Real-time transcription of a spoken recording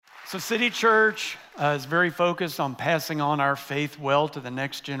So City Church is very focused on passing on our faith well to the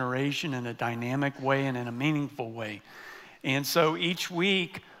next generation in a dynamic way and in a meaningful way. And so each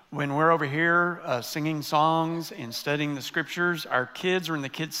week when we're over here singing songs and studying the scriptures, our kids are in the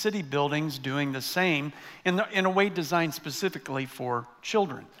Kid City buildings doing the same in a way designed specifically for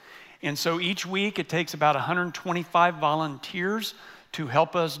children. And so each week it takes about 125 volunteers to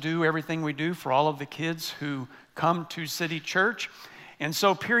help us do everything we do for all of the kids who come to City Church. And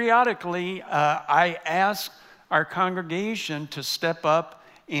so periodically, I ask our congregation to step up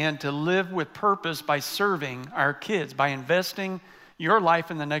and to live with purpose by serving our kids, by investing your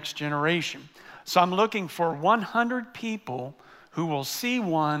life in the next generation. So I'm looking for 100 people who will see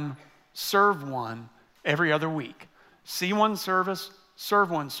one, serve one every other week. See one service,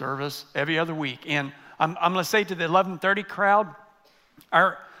 serve one service every other week. And I'm going to say to the 11:30 crowd,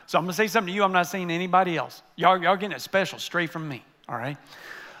 so I'm going to say something to you I'm not saying to anybody else. Y'all getting it special straight from me. All right.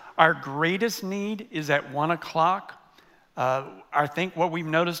 Our greatest need is at 1 o'clock. I think what we've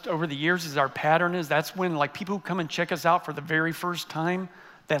noticed over the years is our pattern is that's when like people who come and check us out for the very first time,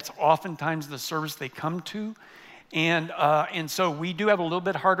 that's oftentimes the service they come to. And so we do have a little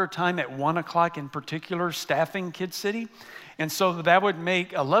bit harder time at 1 o'clock in particular staffing Kid City. And so that would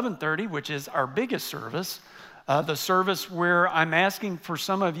make 11:30, which is our biggest service, the service where I'm asking for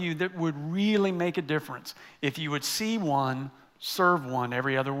some of you that would really make a difference if you would see one, serve one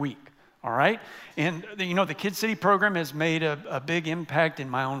every other week, all right? And, the Kid City program has made a big impact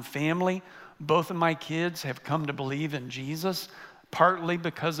in my own family. Both of my kids have come to believe in Jesus, partly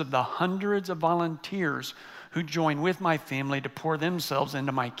because of the hundreds of volunteers who join with my family to pour themselves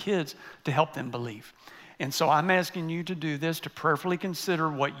into my kids to help them believe. And so I'm asking you to do this, to prayerfully consider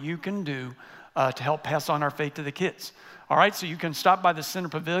what you can do to help pass on our faith to the kids. All right, so you can stop by the Center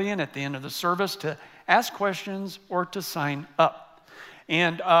Pavilion at the end of the service to ask questions or to sign up.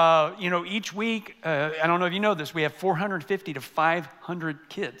 And, each week, I don't know if you know this, we have 450 to 500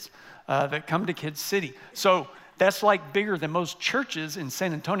 kids that come to Kid City. So that's like bigger than most churches in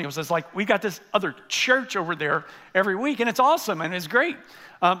San Antonio. So it's like we got this other church over there every week, and it's awesome and it's great.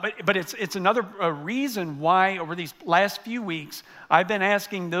 But it's another reason why over these last few weeks, I've been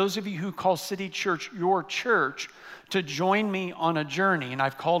asking those of you who call City Church your church to join me on a journey, and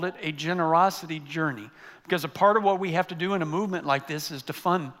I've called it a generosity journey, because a part of what we have to do in a movement like this is to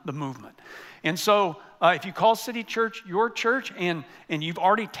fund the movement. And so if you call City Church your church and you've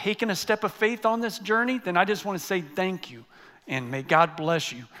already taken a step of faith on this journey, then I just want to say thank you, and may God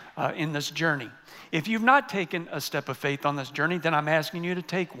bless you in this journey. If you've not taken a step of faith on this journey, then I'm asking you to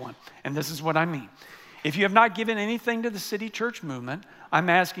take one, and this is what I mean. If you have not given anything to the City Church movement, I'm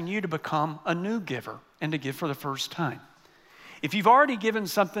asking you to become a new giver and to give for the first time. If you've already given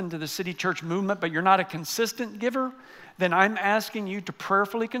something to the City Church movement, but you're not a consistent giver, then I'm asking you to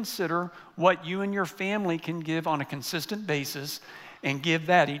prayerfully consider what you and your family can give on a consistent basis and give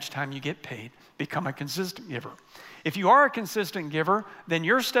that each time you get paid. Become a consistent giver. If you are a consistent giver, then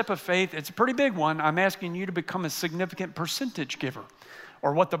your step of faith, it's a pretty big one. I'm asking you to become a significant percentage giver,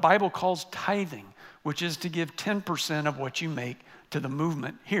 or what the Bible calls tithing, which is to give 10% of what you make to the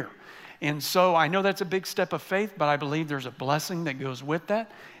movement here. And so I know that's a big step of faith, but I believe there's a blessing that goes with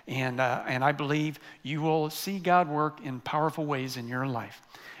that. And I believe you will see God work in powerful ways in your life.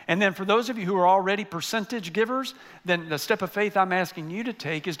 And then for those of you who are already percentage givers, then the step of faith I'm asking you to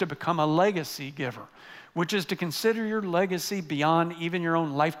take is to become a legacy giver, which is to consider your legacy beyond even your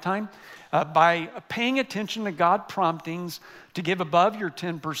own lifetime by paying attention to God promptings to give above your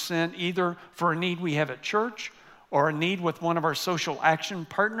 10%, either for a need we have at church, or a need with one of our social action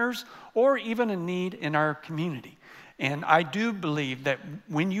partners, or even a need in our community. And I do believe that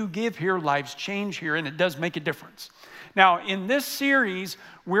when you give here, lives change here, and it does make a difference. Now, in this series,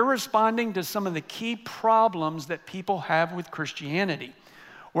 we're responding to some of the key problems that people have with Christianity.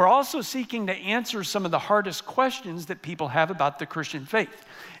 We're also seeking to answer some of the hardest questions that people have about the Christian faith.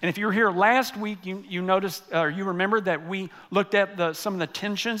 And if you were here last week, you noticed, or you remember that we looked at some of the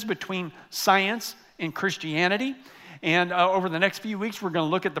tensions between science and Christianity. And over the next few weeks, we're going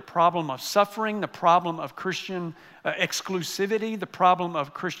to look at the problem of suffering, the problem of Christian exclusivity, the problem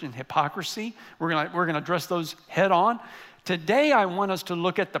of Christian hypocrisy. We're going to address those head on. Today, I want us to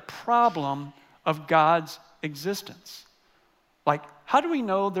look at the problem of God's existence. Like, how do we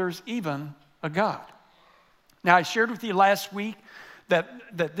know there's even a God? Now, I shared with you last week that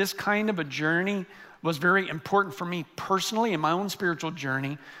this kind of a journey was very important for me personally in my own spiritual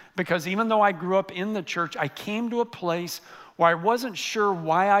journey, because even though I grew up in the church, I came to a place where I wasn't sure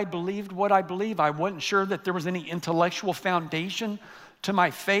why I believed what I believe. I wasn't sure that there was any intellectual foundation to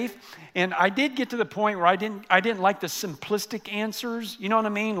my faith. And I did get to the point where I didn't like the simplistic answers. You know what I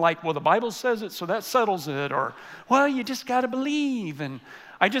mean? Like, well, the Bible says it, so that settles it. Or, well, you just got to believe. And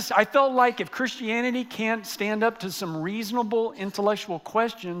I felt like if Christianity can't stand up to some reasonable intellectual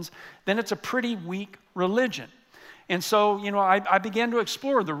questions, then it's a pretty weak religion. And so, I began to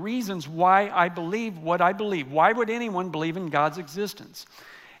explore the reasons why I believe what I believe. Why would anyone believe in God's existence?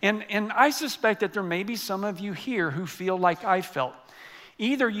 And I suspect that there may be some of you here who feel like I felt.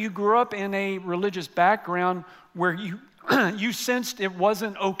 Either you grew up in a religious background where you sensed it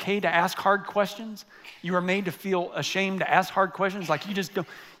wasn't okay to ask hard questions. You were made to feel ashamed to ask hard questions, like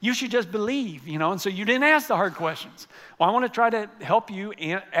you should just believe, and so you didn't ask the hard questions. Well, I want to try to help you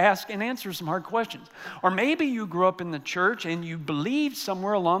ask and answer some hard questions. Or maybe you grew up in the church and you believed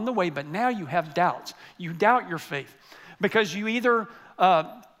somewhere along the way, but now you have doubts. You doubt your faith because you either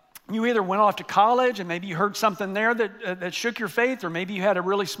went off to college and maybe you heard something there that shook your faith, or maybe you had a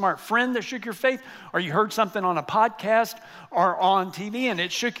really smart friend that shook your faith, or you heard something on a podcast or on TV and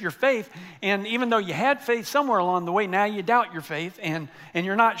it shook your faith. And even though you had faith somewhere along the way, now you doubt your faith and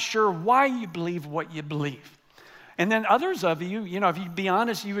you're not sure why you believe what you believe. And then others of you, if you'd be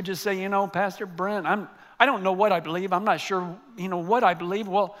honest, you would just say, Pastor Brent, I don't know what I believe. I'm not sure, what I believe.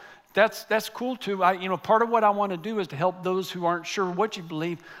 Well, that's cool too. Part of what I want to do is to help those who aren't sure what you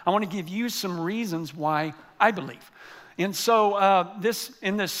believe. I want to give you some reasons why I believe. And so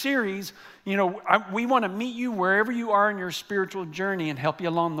in this series, we want to meet you wherever you are in your spiritual journey and help you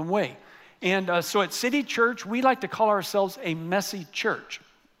along the way. And so at City Church, we like to call ourselves a messy church.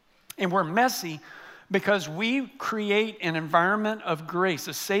 And we're messy because we create an environment of grace,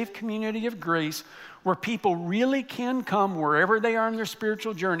 a safe community of grace where people really can come wherever they are in their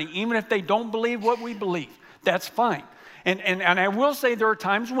spiritual journey, even if they don't believe what we believe. That's fine. And I will say there are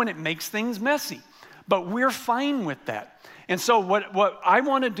times when it makes things messy, but we're fine with that. And so what I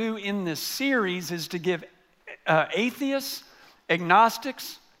want to do in this series is to give atheists,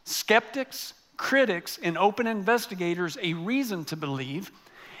 agnostics, skeptics, critics, and open investigators a reason to believe.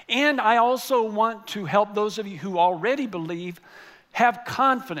 And I also want to help those of you who already believe have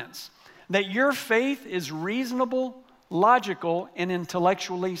confidence that your faith is reasonable, logical, and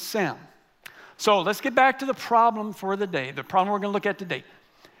intellectually sound. So let's get back to the problem for the day, the problem we're going to look at today.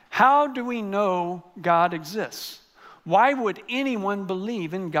 How do we know God exists? Why would anyone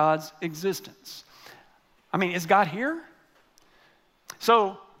believe in God's existence? I mean, is God here?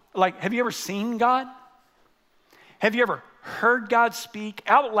 So, have you ever seen God? Have you ever heard God speak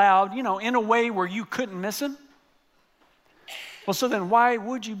out loud, in a way where you couldn't miss him? Well, so then why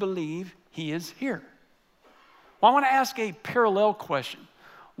would you believe he is here? Well, I want to ask a parallel question.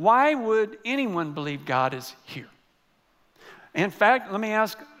 Why would anyone believe God is here? In fact, let me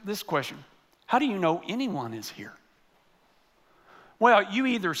ask this question. How do you know anyone is here? Well, you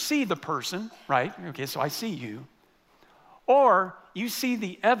either see the person, right? Okay, so I see you. Or you see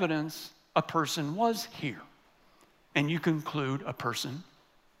the evidence a person was here. And you conclude a person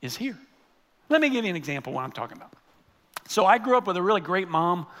is here. Let me give you an example of what I'm talking about. So I grew up with a really great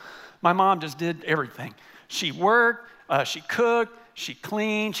mom. My mom just did everything. She worked, she cooked, she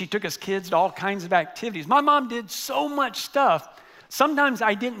cleaned, she took us kids to all kinds of activities. My mom did so much stuff. Sometimes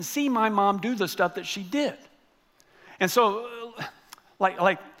I didn't see my mom do the stuff that she did. And so,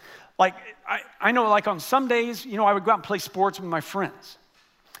 I know on some days, I would go out and play sports with my friends.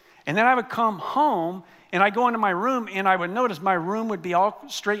 And then I would come home and I'd go into my room and I would notice my room would be all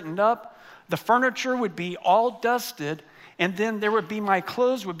straightened up. The furniture would be all dusted. And then my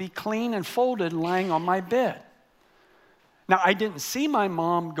clothes would be clean and folded lying on my bed. Now, I didn't see my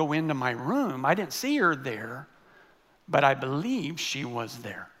mom go into my room. I didn't see her there, but I believe she was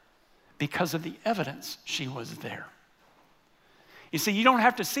there because of the evidence she was there. You see, you don't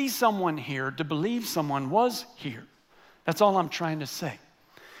have to see someone here to believe someone was here. That's all I'm trying to say.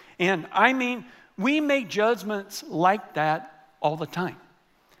 And I mean, we make judgments like that all the time,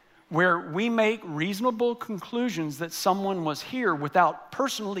 where we make reasonable conclusions that someone was here without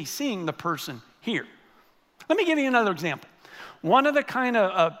personally seeing the person here. Let me give you another example. One of the kind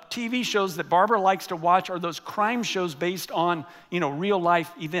of TV shows that Barbara likes to watch are those crime shows based on, real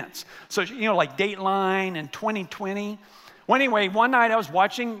life events. So, like Dateline and 2020. Well, anyway, one night I was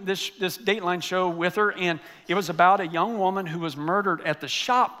watching this Dateline show with her, and it was about a young woman who was murdered at the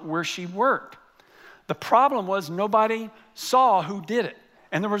shop where she worked. The problem was nobody saw who did it.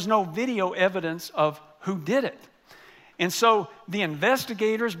 And there was no video evidence of who did it. And so the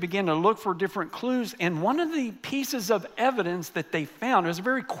investigators began to look for different clues. And one of the pieces of evidence that they found, it was a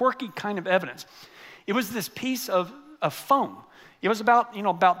very quirky kind of evidence. It was this piece of foam. It was about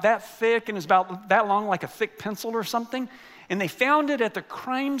that thick and it was about that long, like a thick pencil or something. and they found it at the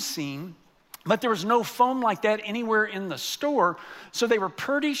crime scene, but there was no foam like that anywhere in the store. So they were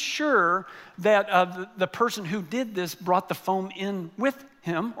pretty sure that the person who did this brought the foam in with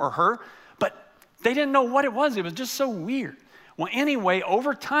him or her, but they didn't know what it was. It was just so weird. Well, anyway,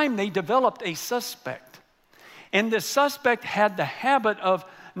 over time, they developed a suspect. And this suspect had the habit of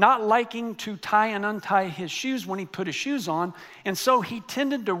not liking to tie and untie his shoes when he put his shoes on. And so he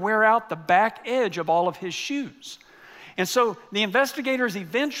tended to wear out the back edge of all of his shoes. And so the investigators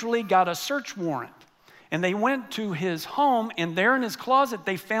eventually got a search warrant. And they went to his home, and there in his closet,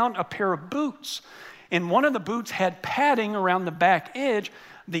 they found a pair of boots. And one of the boots had padding around the back edge.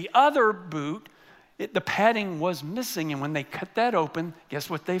 The other boot, the padding was missing. And when they cut that open, guess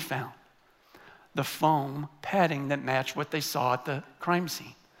what they found? The foam padding that matched what they saw at the crime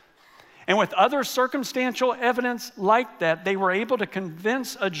scene. And with other circumstantial evidence like that, they were able to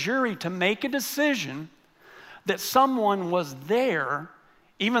convince a jury to make a decision that someone was there,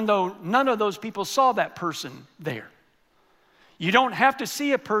 even though none of those people saw that person there. You don't have to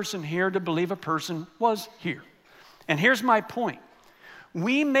see a person here to believe a person was here. And here's my point.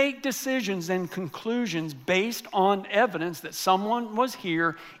 We make decisions and conclusions based on evidence that someone was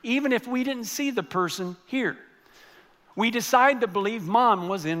here, even if we didn't see the person here. We decide to believe Mom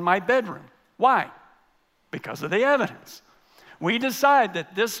was in my bedroom. Why? Because of the evidence. We decide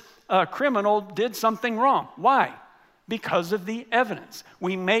that this criminal did something wrong. Why? Because of the evidence.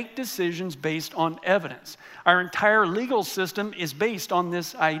 We make decisions based on evidence. Our entire legal system is based on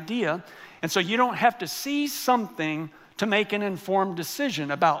this idea. And so you don't have to see something to make an informed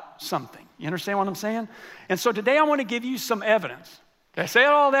decision about something. You understand what I'm saying? And so today I want to give you some evidence. I say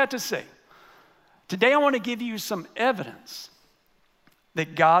all that to say, today I want to give you some evidence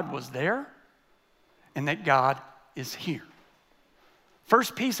that God was there and that God is here.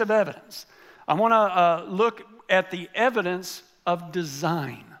 First piece of evidence, I want to look at the evidence of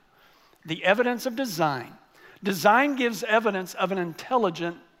design. The evidence of design. Design gives evidence of an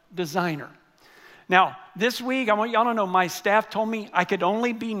intelligent designer. Now, this week, I want y'all to know my staff told me I could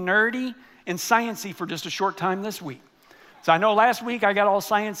only be nerdy and sciencey for just a short time this week. So I know last week I got all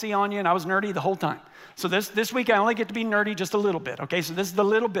sciencey on you and I was nerdy the whole time. So this week I only get to be nerdy just a little bit, okay? So this is the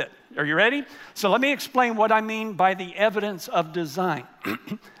little bit. Are you ready? So let me explain what I mean by the evidence of design.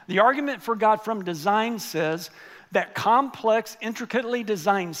 The argument for God from design says that complex, intricately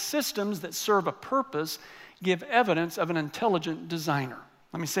designed systems that serve a purpose give evidence of an intelligent designer.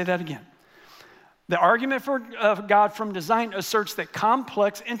 Let me say that again. The argument for God from design asserts that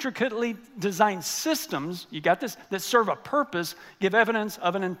complex, intricately designed systems, you got this, that serve a purpose, give evidence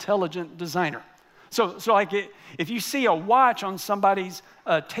of an intelligent designer. So like if you see a watch on somebody's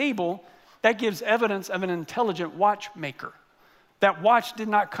table, that gives evidence of an intelligent watchmaker. That watch did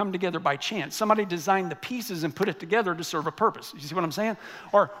not come together by chance. Somebody designed the pieces and put it together to serve a purpose. You see what I'm saying?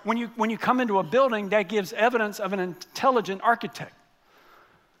 Or when you come into a building, that gives evidence of an intelligent architect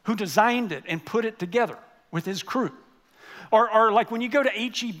who designed it and put it together with his crew. Or like when you go to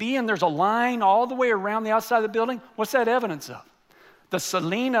H-E-B and there's a line all the way around the outside of the building, what's that evidence of? The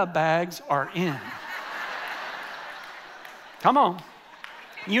Selena bags are in. Come on.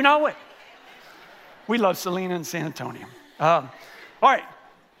 You know it. We love Selena in San Antonio. All right.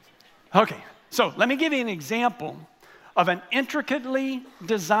 Okay. So let me give you an example of an intricately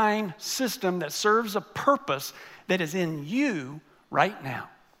designed system that serves a purpose that is in you right now.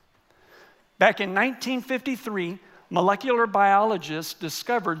 Back in 1953, molecular biologists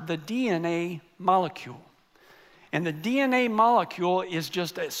discovered the DNA molecule. And the DNA molecule is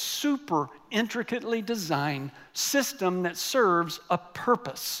just a super intricately designed system that serves a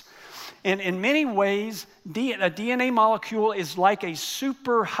purpose. And in many ways, a DNA molecule is like a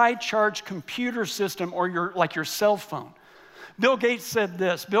super high-charge computer system or your cell phone. Bill Gates said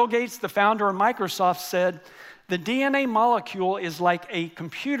this. Bill Gates, the founder of Microsoft, said, the DNA molecule is like a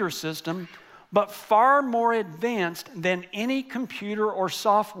computer system, but far more advanced than any computer or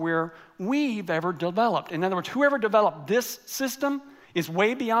software we've ever developed. In other words, whoever developed this system is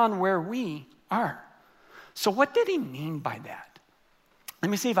way beyond where we are. So what did he mean by that?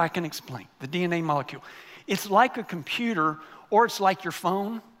 Let me see if I can explain the DNA molecule. It's like a computer or it's like your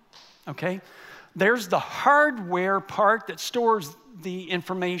phone, okay? There's the hardware part that stores the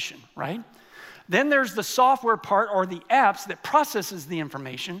information, right? Then there's the software part or the apps that processes the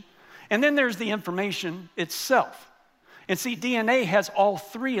information. And then there's the information itself. And see, DNA has all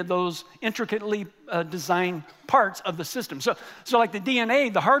three of those intricately designed parts of the system. So like the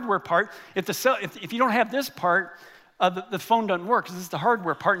DNA, the hardware part, if you don't have this part, the phone doesn't work, because this is the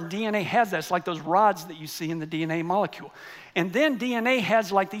hardware part, and DNA has that. It's like those rods that you see in the DNA molecule. And then DNA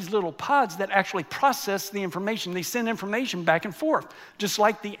has like these little pods that actually process the information. They send information back and forth, just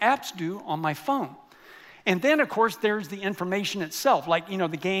like the apps do on my phone. And then, of course, there's the information itself, like,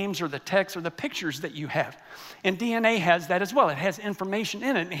 the games or the text or the pictures that you have. And DNA has that as well. It has information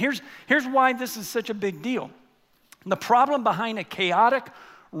in it. And here's why this is such a big deal. The problem behind a chaotic,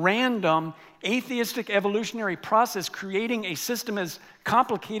 random, atheistic evolutionary process creating a system as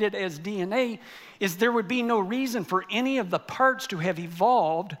complicated as DNA is there would be no reason for any of the parts to have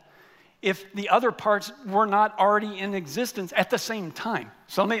evolved if the other parts were not already in existence at the same time.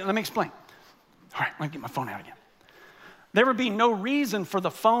 So let me explain. All right, let me get my phone out again. There would be no reason for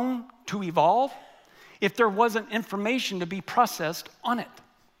the phone to evolve if there wasn't information to be processed on it.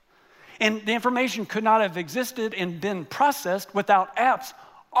 And the information could not have existed and been processed without apps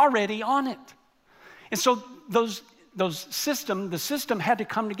already on it. And so the system had to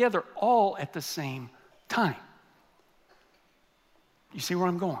come together all at the same time. You see where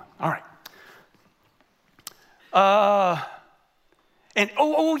I'm going? All right.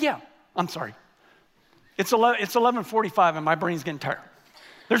 Yeah, I'm sorry. It's 11:45 and my brain's getting tired.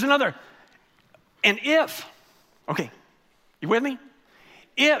 There's another. And if, okay, you with me?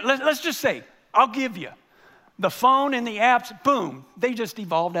 Let's just say, I'll give you, the phone and the apps, boom, they just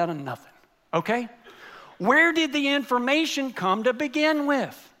evolved out of nothing, okay? Where did the information come to begin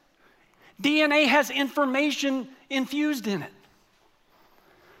with? DNA has information infused in it.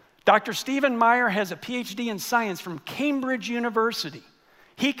 Dr. Stephen Meyer has a PhD in science from Cambridge University.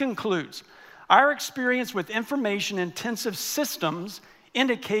 He concludes, our experience with information-intensive systems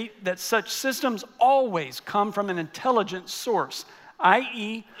indicate that such systems always come from an intelligent source,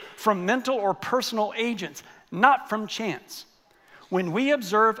 i.e., from mental or personal agents, not from chance. When we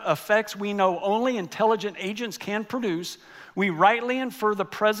observe effects we know only intelligent agents can produce, we rightly infer the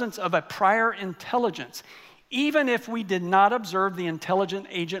presence of a prior intelligence, even if we did not observe the intelligent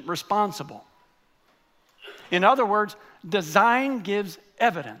agent responsible. In other words, design gives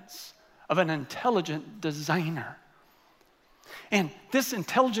evidence of an intelligent designer. And this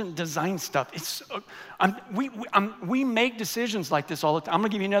intelligent design stuff, we make decisions like this all the time. I'm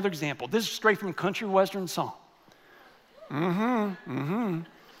going to give you another example. This is straight from Country Western Song.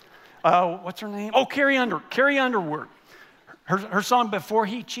 What's her name? Oh, Carrie Underwood. Her song, Before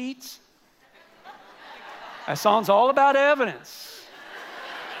He Cheats. That song's all about evidence.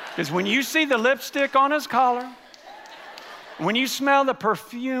 Because when you see the lipstick on his collar, when you smell the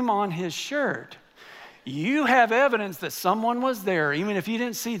perfume on his shirt, you have evidence that someone was there, even if you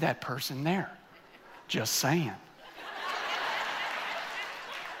didn't see that person there. Just saying.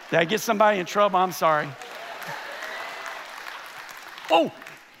 Did I get somebody in trouble? I'm sorry. Oh,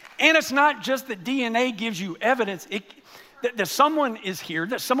 and it's not just that DNA gives you evidence. That someone is here,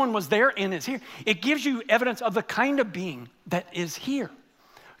 that someone was there and is here. It gives you evidence of the kind of being that is here.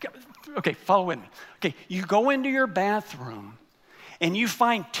 Okay, follow with me. Okay, you go into your bathroom and you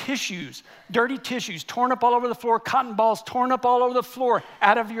find tissues, dirty tissues, torn up all over the floor, cotton balls torn up all over the floor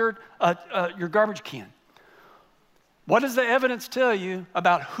out of your garbage can. What does the evidence tell you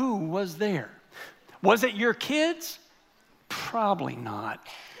about who was there? Was it your kids? Probably not.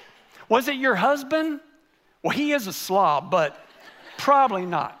 Was it your husband? Well, he is a slob, but probably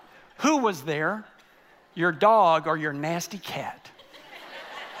not. Who was there? Your dog or your nasty cat.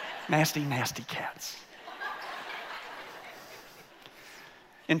 Nasty, nasty cats.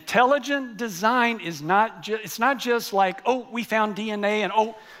 Intelligent design is not just like, oh, we found DNA and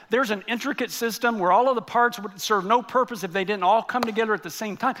oh, there's an intricate system where all of the parts would serve no purpose if they didn't all come together at the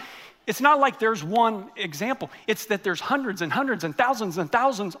same time. It's not like there's one example. It's that there's hundreds and hundreds and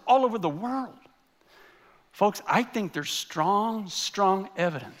thousands all over the world. Folks, I think there's strong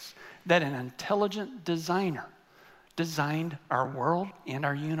evidence that an intelligent designer designed our world and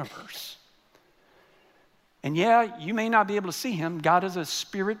our universe. And yeah, you may not be able to see him. God is a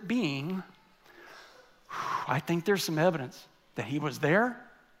spirit being. I think there's some evidence that he was there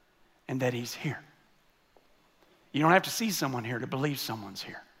and that he's here. You don't have to see someone here to believe someone's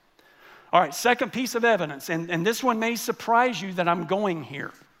here. All right, second piece of evidence, and this one may surprise you that I'm going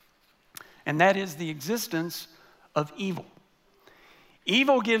here, and that is the existence of evil.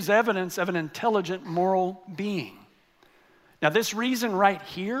 Evil gives evidence of an intelligent moral being. Now, this reason right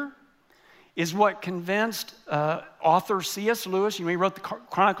here is what convinced author C.S. Lewis. He wrote the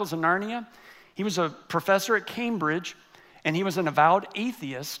Chronicles of Narnia. He was a professor at Cambridge, and he was an avowed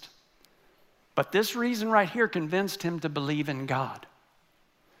atheist. But this reason right here convinced him to believe in God.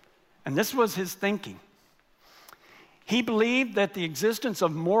 And this was his thinking. He believed that the existence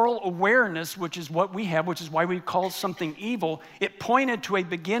of moral awareness, which is what we have, which is why we call something evil, it pointed to a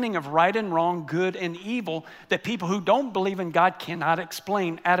beginning of right and wrong, good and evil, that people who don't believe in God cannot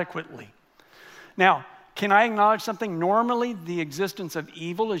explain adequately. Now, can I acknowledge something? Normally, the existence of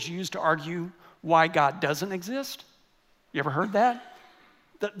evil is used to argue why God doesn't exist. You ever heard that?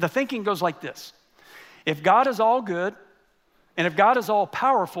 The thinking goes like this. If God is all good, and if God is all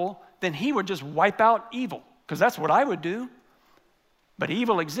powerful, then he would just wipe out evil, because that's what I would do. But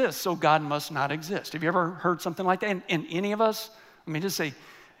evil exists, so God must not exist. Have you ever heard something like that? And any of us, let me just say,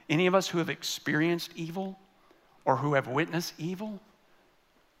 any of us who have experienced evil or who have witnessed evil,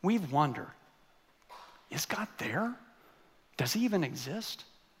 we've wondered, is God there? Does he even exist?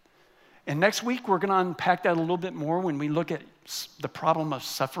 And next week, we're going to unpack that a little bit more when we look at the problem of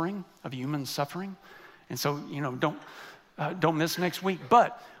suffering, of human suffering. And so, don't miss next week.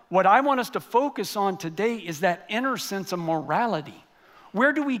 But what I want us to focus on today is that inner sense of morality.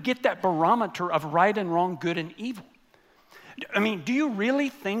 Where do we get that barometer of right and wrong, good and evil? I mean, do you really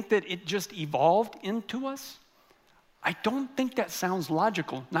think that it just evolved into us? I don't think that sounds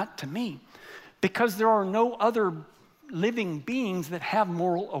logical, not to me, because there are no other living beings that have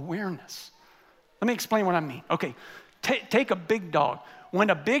moral awareness. Let me explain what I mean. Okay, take a big dog. When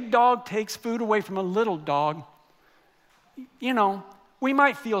a big dog takes food away from a little dog, we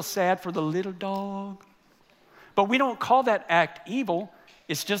might feel sad for the little dog, but we don't call that act evil.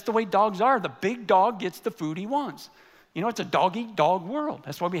 It's just the way dogs are. The big dog gets the food he wants. It's a dog-eat-dog world.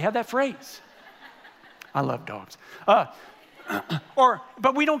 That's why we have that phrase. I love dogs. But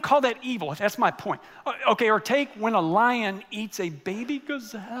we don't call that evil. That's my point. Okay, or take when a lion eats a baby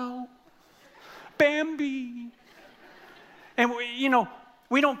gazelle, Bambi. And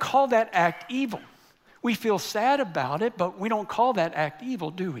we don't call that act evil. We feel sad about it, but we don't call that act evil,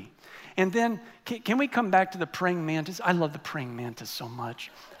 do we? And then, can we come back to the praying mantis? I love the praying mantis so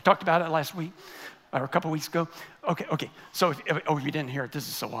much. I talked about it last week, or a couple weeks ago. Okay. So if you didn't hear it, this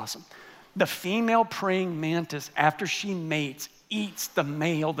is so awesome. The female praying mantis, after she mates, eats the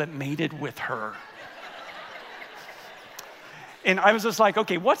male that mated with her. And I was just like,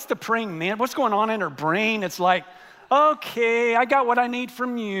 okay, what's the praying mantis? What's going on in her brain? It's like, okay, I got what I need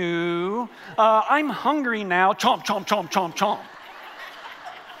from you. I'm hungry now. Chomp, chomp, chomp, chomp, chomp.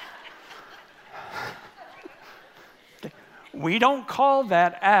 Okay. We don't call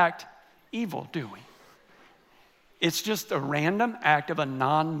that act evil, do we? It's just a random act of a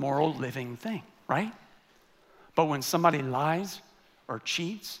non-moral living thing, right? But when somebody lies or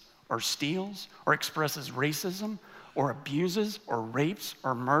cheats or steals or expresses racism or abuses or rapes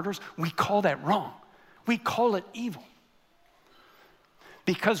or murders, we call that wrong. We call it evil.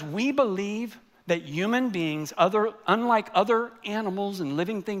 Because we believe that human beings, unlike other animals and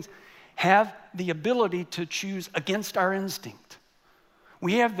living things, have the ability to choose against our instinct.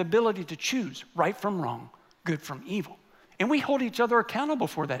 We have the ability to choose right from wrong, good from evil. And we hold each other accountable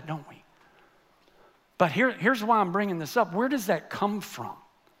for that, don't we? But here's why I'm bringing this up. Where does that come from?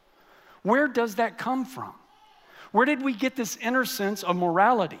 Where does that come from? Where did we get this inner sense of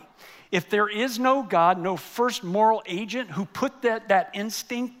morality? If there is no God, no first moral agent who put that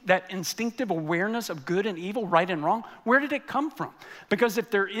instinctive awareness of good and evil, right and wrong, where did it come from? Because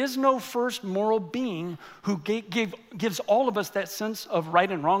if there is no first moral being who gives all of us that sense of right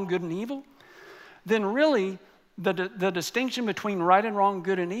and wrong, good and evil, then really the distinction between right and wrong,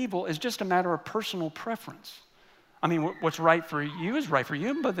 good and evil is just a matter of personal preference. I mean, what's right for you is right for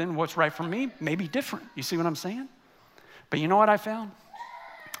you, but then what's right for me may be different. You see what I'm saying? But you know what I found?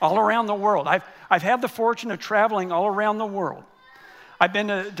 All around the world. I've had the fortune of traveling all around the world. I've been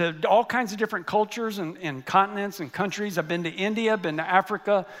to all kinds of different cultures and continents and countries. I've been to India, been to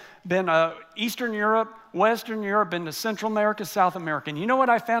Africa, been to Eastern Europe, Western Europe, been to Central America, South America. And you know what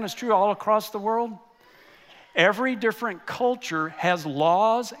I found is true all across the world? Every different culture has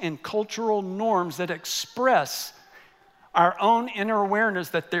laws and cultural norms that express our own inner awareness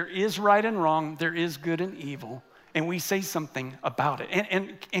that there is right and wrong, there is good and evil, and we say something about it.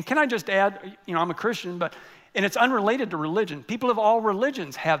 And can I just add, I'm a Christian, and it's unrelated to religion. People of all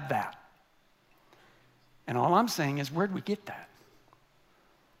religions have that. And all I'm saying is, where'd we get that?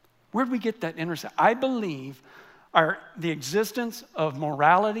 Where'd we get that inner sense? I believe the existence of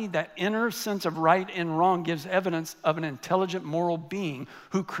morality, that inner sense of right and wrong, gives evidence of an intelligent moral being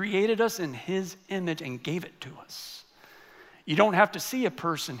who created us in his image and gave it to us. You don't have to see a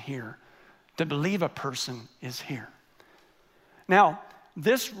person here to believe a person is here. Now,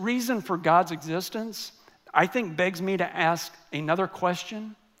 this reason for God's existence, I think, begs me to ask another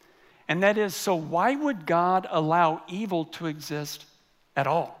question, and that is, so why would God allow evil to exist at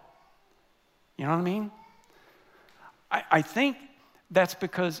all? You know what I mean? I think that's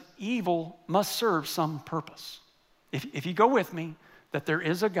because evil must serve some purpose. If you go with me, that there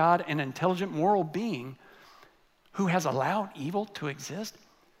is a God, an intelligent moral being who has allowed evil to exist,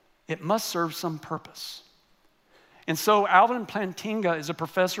 it must serve some purpose. And so Alvin Plantinga is a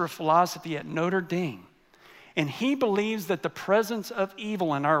professor of philosophy at Notre Dame, and he believes that the presence of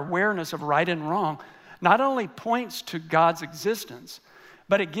evil and our awareness of right and wrong not only points to God's existence,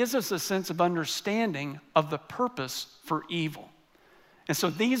 but it gives us a sense of understanding of the purpose for evil. And so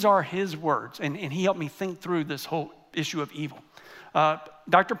these are his words, and he helped me think through this whole issue of evil.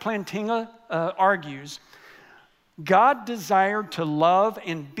 Dr. Plantinga argues, God desired to love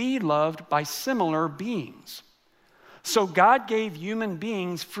and be loved by similar beings. So God gave human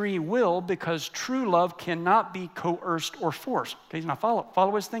beings free will because true love cannot be coerced or forced. Okay, now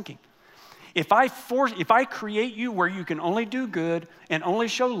follow his thinking. If I create you where you can only do good and only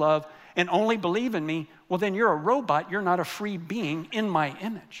show love and only believe in me, well, then you're a robot. You're not a free being in my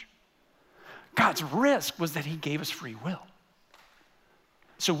image. God's risk was that he gave us free will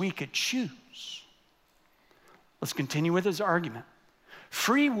so we could choose. Let's continue with his argument.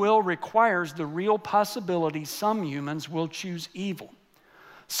 Free will requires the real possibility some humans will choose evil.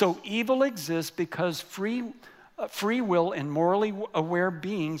 So evil exists because free will in morally aware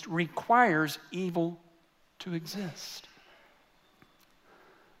beings requires evil to exist.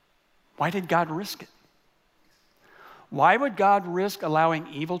 Why did God risk it? Why would God risk allowing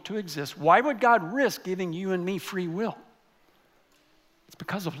evil to exist? Why would God risk giving you and me free will? It's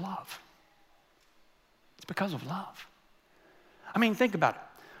because of love. It's because of love. I mean, think about it.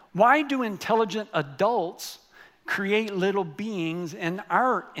 Why do intelligent adults create little beings in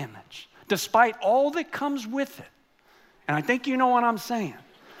our image, despite all that comes with it? And I think you know what I'm saying.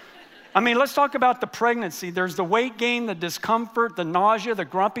 I mean, let's talk about the pregnancy. There's the weight gain, the discomfort, the nausea, the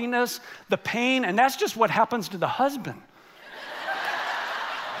grumpiness, the pain, and that's just what happens to the husband.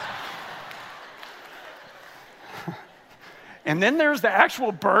 And then there's the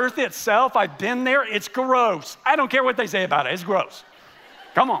actual birth itself. I've been there. It's gross. I don't care what they say about it. It's gross.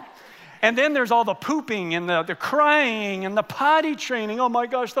 Come on. And then there's all the pooping and the crying and the potty training. Oh my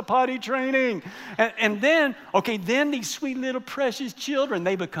gosh, the potty training. And then these sweet little precious children,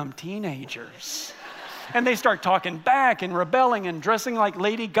 they become teenagers. And they start talking back and rebelling and dressing like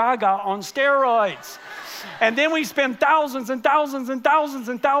Lady Gaga on steroids. And then we spend thousands and thousands and thousands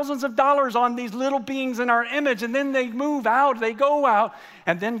and thousands of dollars on these little beings in our image. And then they move out, they go out.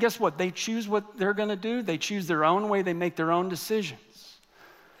 And then guess what? They choose what they're going to do. They choose their own way. They make their own decisions.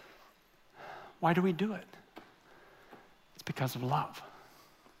 Why do we do it? It's because of love.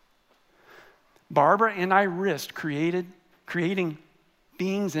 Barbara and I risked creating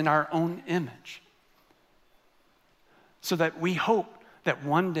beings in our own image so that we hope that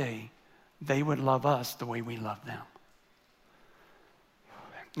one day they would love us the way we love them.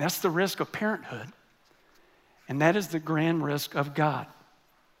 And that's the risk of parenthood, and that is the grand risk of God,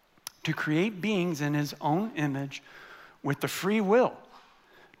 to create beings in his own image with the free will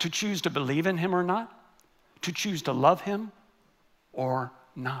to choose to believe in him or not, to choose to love him or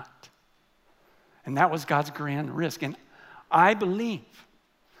not. And that was God's grand risk. And I believe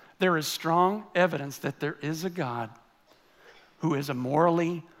there is strong evidence that there is a God who is a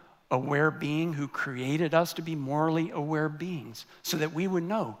morally aware being, who created us to be morally aware beings so that we would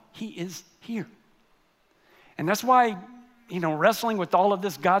know he is here. And that's why, wrestling with all of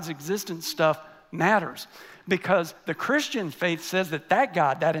this God's existence stuff matters. Because the Christian faith says that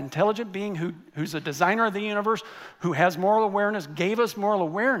God, that intelligent being who's a designer of the universe, who has moral awareness, gave us moral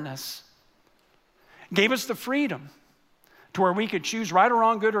awareness, gave us the freedom to where we could choose right or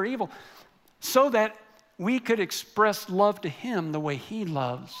wrong, good or evil, so that we could express love to him the way he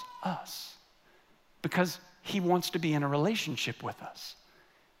loves us. Because he wants to be in a relationship with us.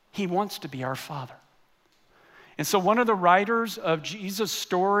 He wants to be our Father. And so one of the writers of Jesus'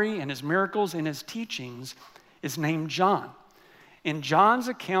 story and his miracles and his teachings is named John. And John's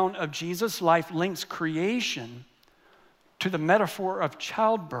account of Jesus' life links creation to the metaphor of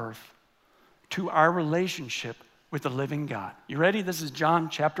childbirth to our relationship with the living God. You ready? This is John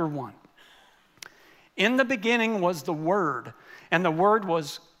chapter 1. In the beginning was the Word, and the Word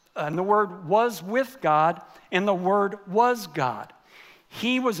was with God, and the Word was God.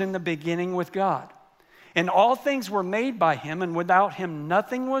 He was in the beginning with God. And all things were made by him, and without him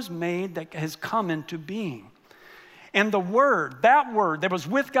nothing was made that has come into being. And the Word, that Word that was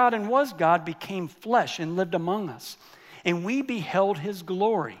with God and was God, became flesh and lived among us. And we beheld his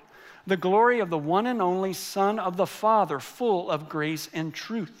glory, the glory of the one and only Son of the Father, full of grace and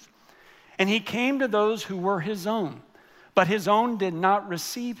truth. And he came to those who were his own, but his own did not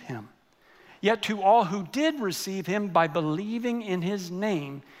receive him. Yet to all who did receive him by believing in his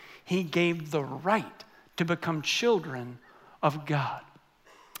name, he gave the right to become children of God.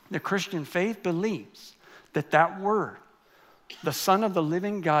 The Christian faith believes that that word, the Son of the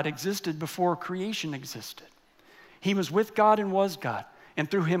living God, existed before creation existed. He was with God and was God,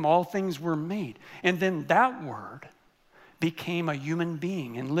 and through him all things were made. And then that word became a human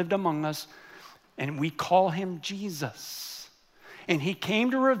being and lived among us, and we call him Jesus. And he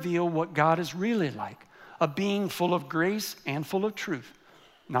came to reveal what God is really like, a being full of grace and full of truth,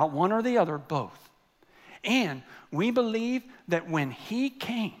 not one or the other, both. And we believe that when he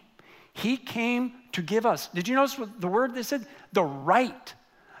came to give us, did you notice what the word they said? The right,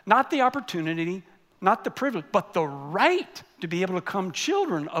 not the opportunity, not the privilege, but the right to be able to become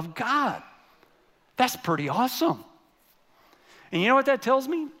children of God. That's pretty awesome. And you know what that tells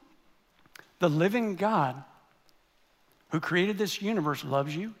me? The living God who created this universe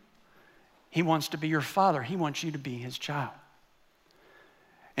loves you. He wants to be your father. He wants you to be his child.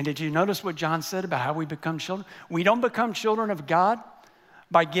 And did you notice what John said about how we become children? We don't become children of God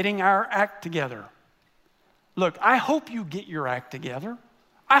by getting our act together. Look, I hope you get your act together.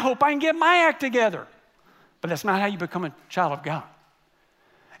 I hope I can get my act together. But that's not how you become a child of God.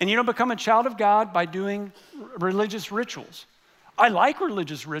 And you don't become a child of God by doing religious rituals. I like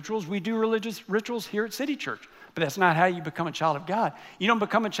religious rituals. We do religious rituals here at City Church. But that's not how you become a child of God. You don't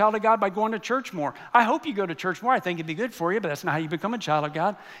become a child of God by going to church more. I hope you go to church more. I think it'd be good for you, but that's not how you become a child of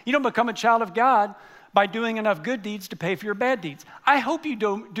God. You don't become a child of God by doing enough good deeds to pay for your bad deeds. I hope you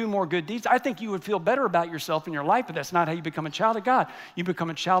do more good deeds. I think you would feel better about yourself in your life, but that's not how you become a child of God. You become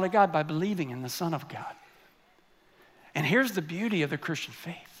a child of God by believing in the Son of God. And here's the beauty of the Christian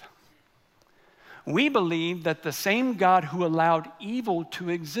faith. We believe that the same God who allowed evil to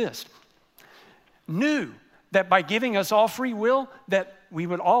exist knew that by giving us all free will, that we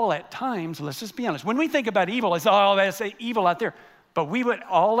would all at times, let's just be honest, when we think about evil, it's, oh, that's evil out there. But we would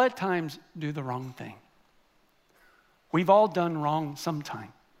all at times do the wrong thing. We've all done wrong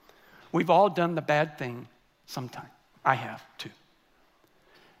sometime. We've all done the bad thing sometime. I have too.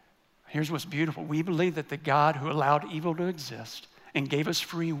 Here's what's beautiful. We believe that the God who allowed evil to exist and gave us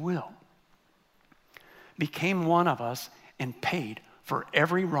free will became one of us and paid for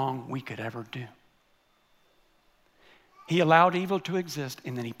every wrong we could ever do. He allowed evil to exist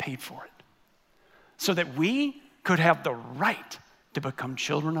and then he paid for it so that we could have the right to become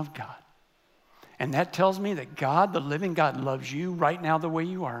children of God. And that tells me that God, the living God, loves you right now the way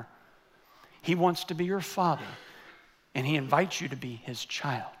you are. He wants to be your father, and he invites you to be his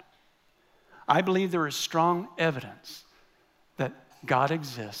child. I believe there is strong evidence that God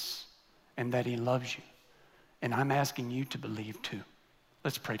exists and that he loves you. And I'm asking you to believe too.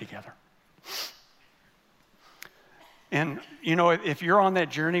 Let's pray together. And you know, if you're on that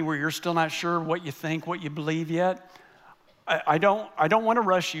journey where you're still not sure what you think, what you believe yet, I don't want to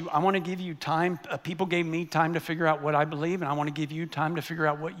rush you. I want to give you time. People gave me time to figure out what I believe, and I want to give you time to figure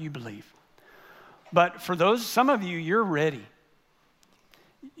out what you believe. But for those, some of you, you're ready.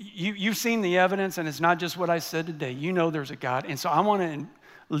 You've seen the evidence, and it's not just what I said today. You know there's a God. And so I want to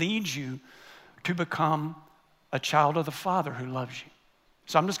lead you to become a child of the Father who loves you.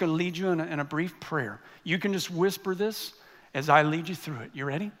 So I'm just going to lead you in a brief prayer. You can just whisper this as I lead you through it. You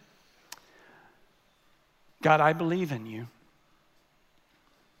ready? God, I believe in you.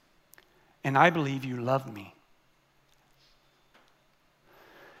 And I believe you love me.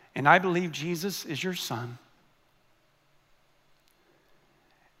 And I believe Jesus is your son.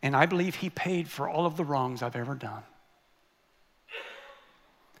 And I believe he paid for all of the wrongs I've ever done.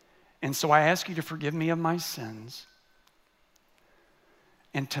 And so I ask you to forgive me of my sins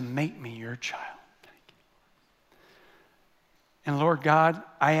and to make me your child. Thank you. And Lord God,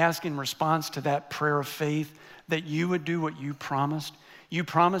 I ask in response to that prayer of faith that you would do what you promised. You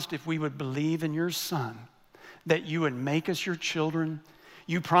promised if we would believe in your Son, that you would make us your children.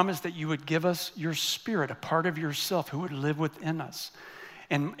 You promised that you would give us your Spirit, a part of yourself who would live within us.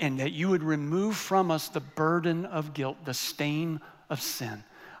 And that you would remove from us the burden of guilt, the stain of sin.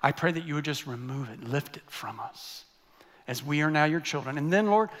 I pray that you would just remove it, lift it from us as we are now your children. And then,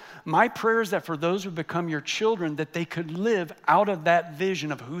 Lord, my prayer is that for those who become your children, that they could live out of that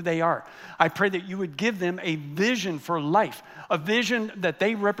vision of who they are. I pray that you would give them a vision for life, a vision that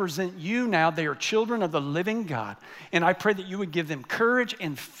they represent you now. They are children of the living God. And I pray that you would give them courage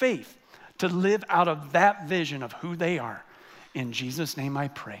and faith to live out of that vision of who they are. In Jesus' name I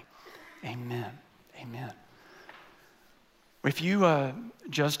pray. Amen. Amen. If you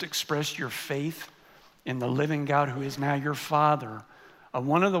just expressed your faith in the living God who is now your Father,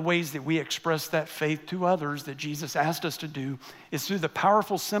 One of the ways that we express that faith to others that Jesus asked us to do is through the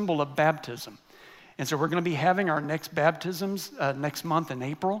powerful symbol of baptism. And so we're going to be having our next baptisms next month in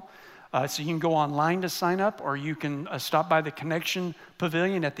April. So you can go online to sign up, or you can stop by the Connection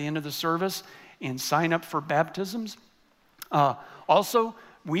Pavilion at the end of the service and sign up for baptisms. Also,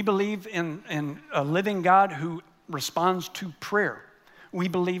 we believe in a living God who responds to prayer. We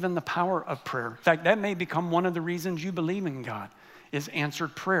believe in the power of prayer. In fact, that may become one of the reasons you believe in God, is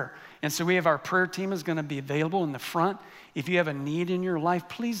answered prayer. And so we have our prayer team is going to be available in the front. If you have a need in your life,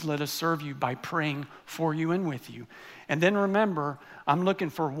 please let us serve you by praying for you and with you. And then remember, I'm looking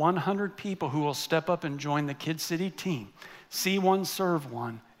for 100 people who will step up and join the Kid City team. See one, serve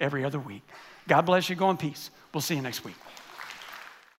one every other week. God bless you. Go in peace. We'll see you next week.